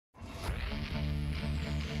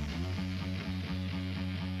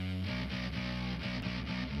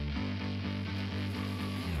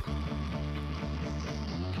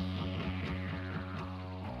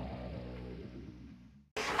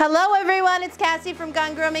Hello everyone, it's Cassie from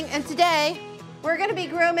Gun Grooming, and today we're gonna be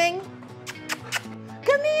grooming,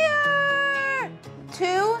 come here,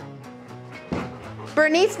 2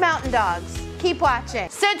 Bernese mountain dogs. Keep watching.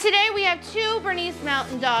 So today we have 2 Bernese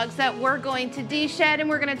mountain dogs that we're going to de-shed, and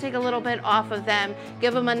we're gonna take a little bit off of them,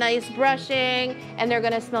 give them a nice brushing, and they're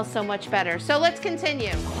gonna smell so much better. So let's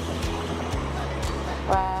continue.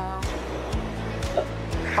 Wow.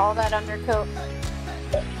 All that undercoat.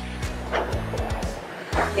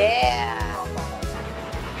 Yeah.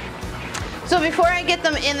 So before I get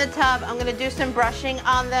them in the tub, I'm gonna do some brushing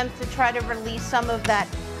on them to try to release some of that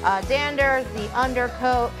dander, the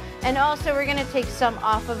undercoat, and also we're gonna take some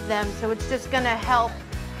off of them. So it's just gonna help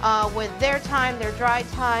with their time, their dry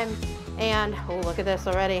time, and oh, look at this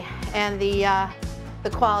already, and the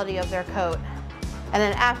quality of their coat. And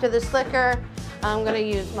then after the slicker, I'm gonna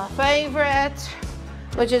use my favorite,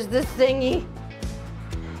 which is this thingy.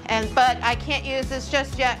 But I can't use this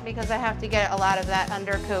just yet because I have to get a lot of that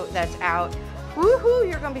undercoat that's out. Woohoo,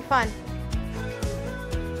 you're gonna be fun.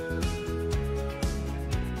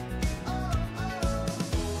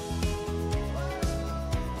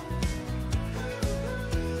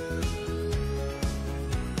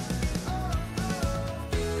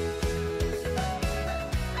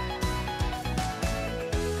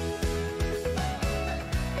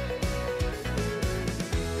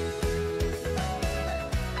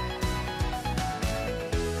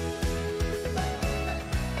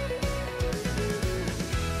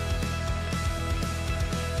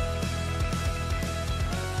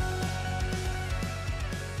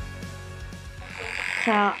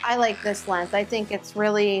 So I like this length. I think it's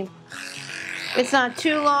really, it's not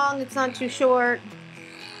too long, it's not too short.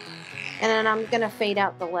 And then I'm gonna fade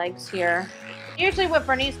out the legs here. Usually with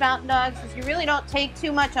Bernese mountain dogs is you really don't take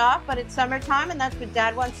too much off, but it's summertime and that's what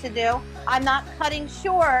Dad wants to do. I'm not cutting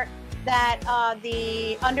short that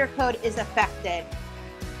the undercoat is affected.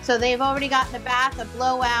 So they've already gotten a bath, a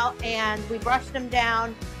blowout, and we brushed them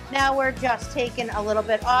down. Now we're just taking a little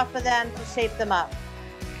bit off of them to shape them up.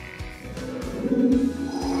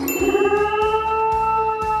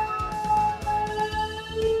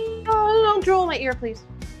 Oh, don't drool in my ear, please.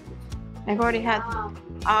 I've already had,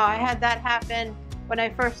 I had that happen when I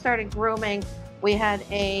first started grooming. We had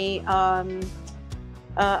a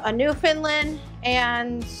Newfoundland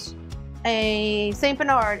and a Saint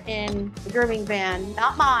Bernard in the grooming van.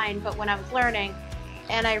 Not mine, but when I was learning.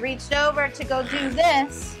 And I reached over to go do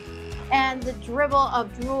this, and the dribble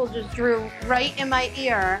of drool just drew right in my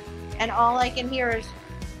ear. And all I can hear is,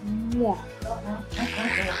 mwah.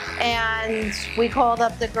 And we called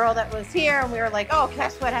up the girl that was here, and we were like, oh,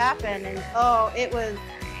 guess what happened? And oh, it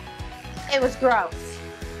was gross.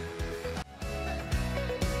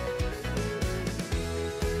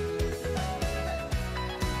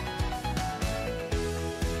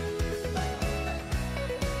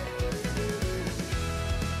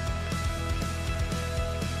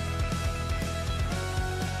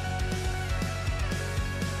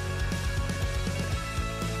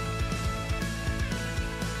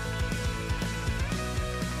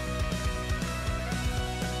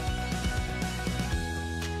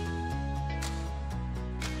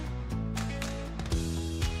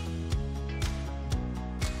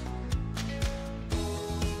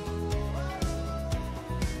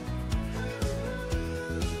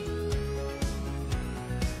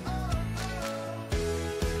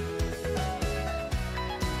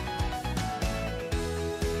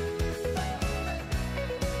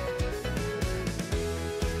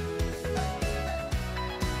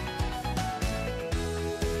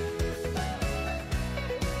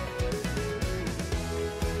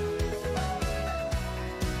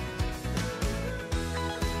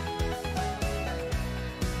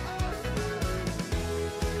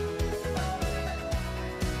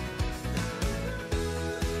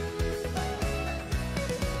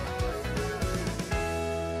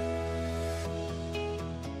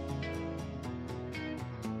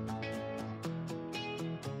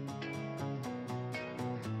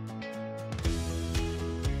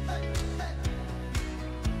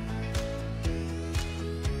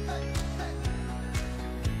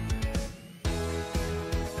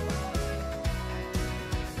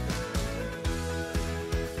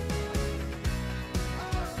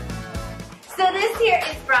 So this here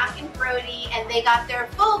is Brock and Brody, and they got their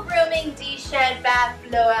full grooming, de-shed, bath,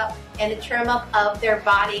 blowout, and a trim up of their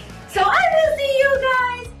body. So I will see you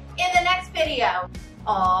guys in the next video.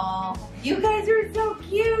 Oh, you guys are so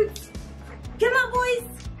cute. Come on, boys.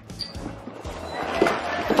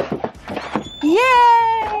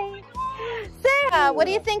 Yay! Say What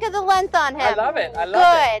do you think of the length on him? I love it. I love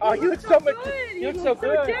good. it. Oh, you look so much. You look so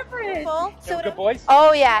good. Different. So Good boys.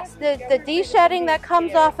 oh yes, the de-shedding that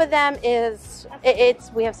comes off of them is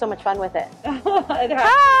we have so much fun with it.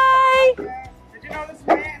 Hi. Did you know this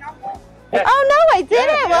man? Yes. Oh no, I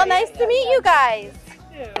didn't. Yeah, Well, yeah, nice to meet you guys.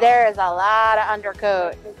 There is a lot of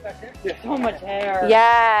undercoat. So much hair.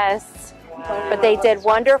 Yes, Wow. but they did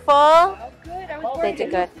wonderful. Oh, good. I was They worried. did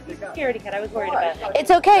good. This is a scaredy cat. I was worried about it. It's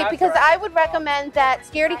okay because I would recommend that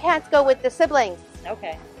scaredy cats go with the siblings.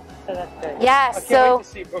 Okay. So that's good. Yes. I can't So wait to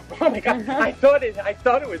see. Oh my God! I thought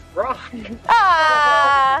it was Brock.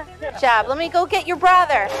 ah, good job. Let me go get your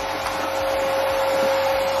brother.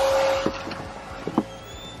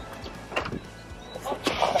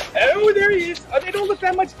 Oh, there he is. Oh, they don't look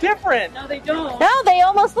that much different. No, they don't. No, they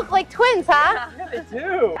almost look like twins, huh? Yeah, they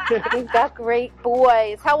do. We've got great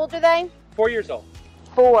boys. How old are they? 4 years old.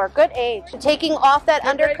 4. Good age. Taking off that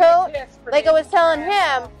undercoat, like I was telling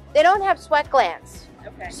him, they don't have sweat glands.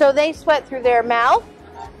 Okay. So they sweat through their mouth,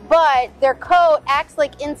 but their coat acts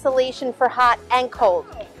like insulation for hot and cold.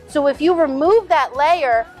 So if you remove that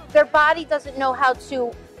layer, their body doesn't know how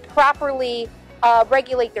to properly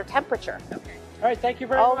regulate their temperature. All right, thank you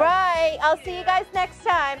very much. All right, I'll see you guys next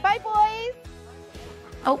time. Bye, boys.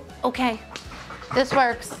 Oh, okay. This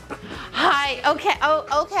works. Hi. Okay. Oh,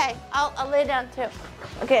 okay. I'll lay down too.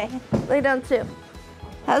 Okay, lay down too.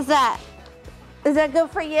 How's that? Is that good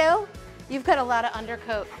for you? You've got a lot of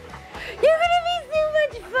undercoat. You're gonna be so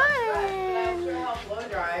much fun.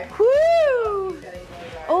 Woo!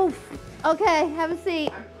 Oh, okay. Have a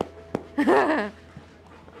seat.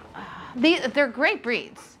 They're great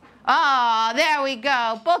breeds. Oh, there we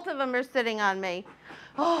go. Both of them are sitting on me.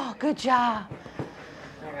 Oh, good job. Oh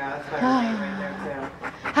my God, that's my right there too.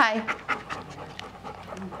 Hi.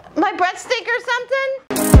 My breath stink or something?